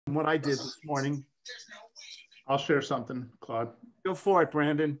what I did this morning. I'll share something, Claude. Go for it,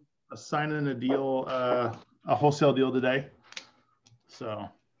 Brandon. Signing a deal, a wholesale deal today. So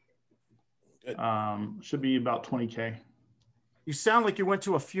should be about 20K. You sound like you went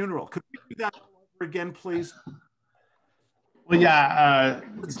to a funeral. Could we do that all over again, please? Well, yeah,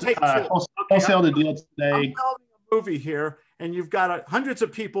 wholesale the deal today. I'm telling a movie here, and you've got hundreds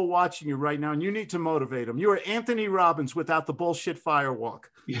of people watching you right now, and you need to motivate them. You are Anthony Robbins without the bullshit firewalk.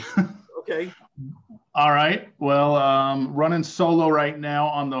 Yeah. Okay. All right. Well, running solo right now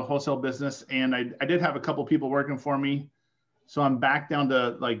on the wholesale business, and I did have a couple people working for me, so I'm back down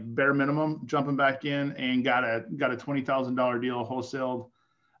to like bare minimum, jumping back in, and got a $20,000 deal wholesaled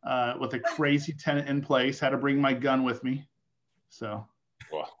with a crazy tenant in place. Had to bring my gun with me, so.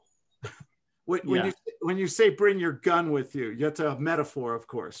 Wow. When you say bring your gun with you, that's a metaphor, of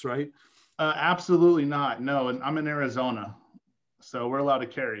course, right? Absolutely not. No, and I'm in Arizona, so we're allowed to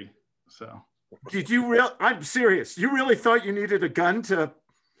carry. So. Did you I'm serious. You really thought you needed a gun to?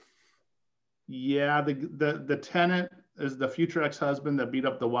 Yeah, the tenant is the future ex-husband that beat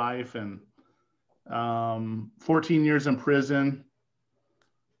up the wife, and 14 years in prison.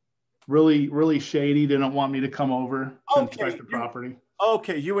 Really, really shady. Didn't want me to come over to inspect the property.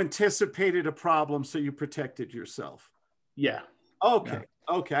 Okay, you anticipated a problem, so you protected yourself. Yeah. Okay.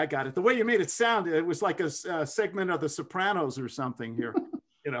 Yeah. Okay, I got it. The way you made it sound, it was like a segment of The Sopranos or something here.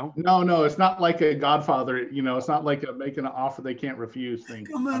 You know? No, it's not like a Godfather. You know, it's not like making an offer they can't refuse thing.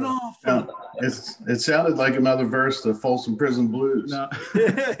 It sounded like another verse of Folsom Prison Blues. No,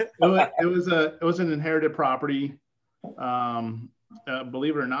 it was an inherited property.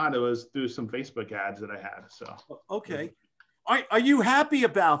 Believe it or not, it was through some Facebook ads that I had. So okay, are you happy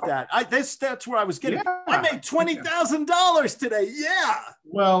about that? That's where I was getting. Yeah. I made $20,000 today. Yeah.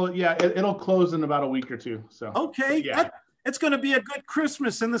 Well, yeah, it'll close in about a week or two. So okay, yeah. It's going to be a good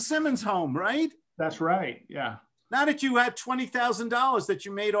Christmas in the Simmons home, right? That's right. Yeah. Now that you had $20,000 that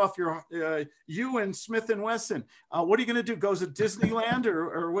you made off your you and Smith and Wesson, what are you going to do? Go to Disneyland,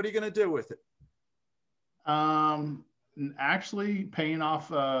 or what are you going to do with it? Actually, paying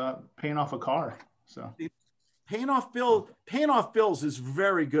off a car. So paying off bills is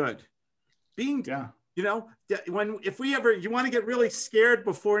very good. You know, if you want to get really scared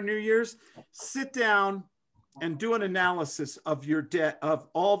before New Year's, sit down and do an analysis of your debt, of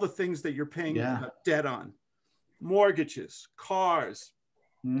all the things that you're paying debt on. Mortgages, cars,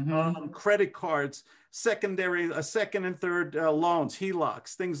 credit cards, second and third loans,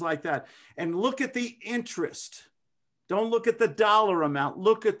 HELOCs, things like that. And look at the interest. Don't look at the dollar amount.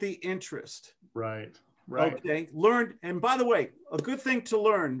 Look at the interest. Right. Okay. Learn. And by the way, a good thing to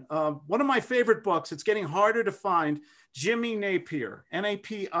learn. One of my favorite books, it's getting harder to find, Jimmy Napier,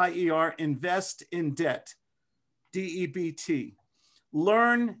 Napier, Invest in Debt. DEBT.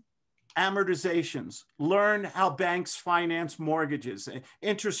 Learn amortizations. Learn how banks finance mortgages,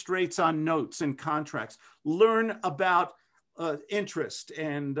 interest rates on notes and contracts. Learn about interest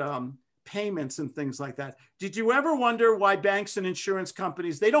and payments and things like that. Did you ever wonder why banks and insurance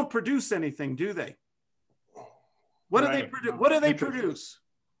companies, they don't produce anything, do they? What do they produce? What do they produce?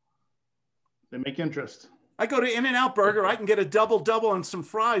 They make interest. I go to In-N-Out Burger, I can get a double and some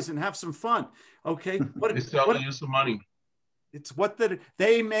fries and have some fun. Okay. They're selling you some money. It's what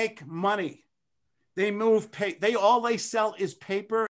they make money. They move all they sell is paper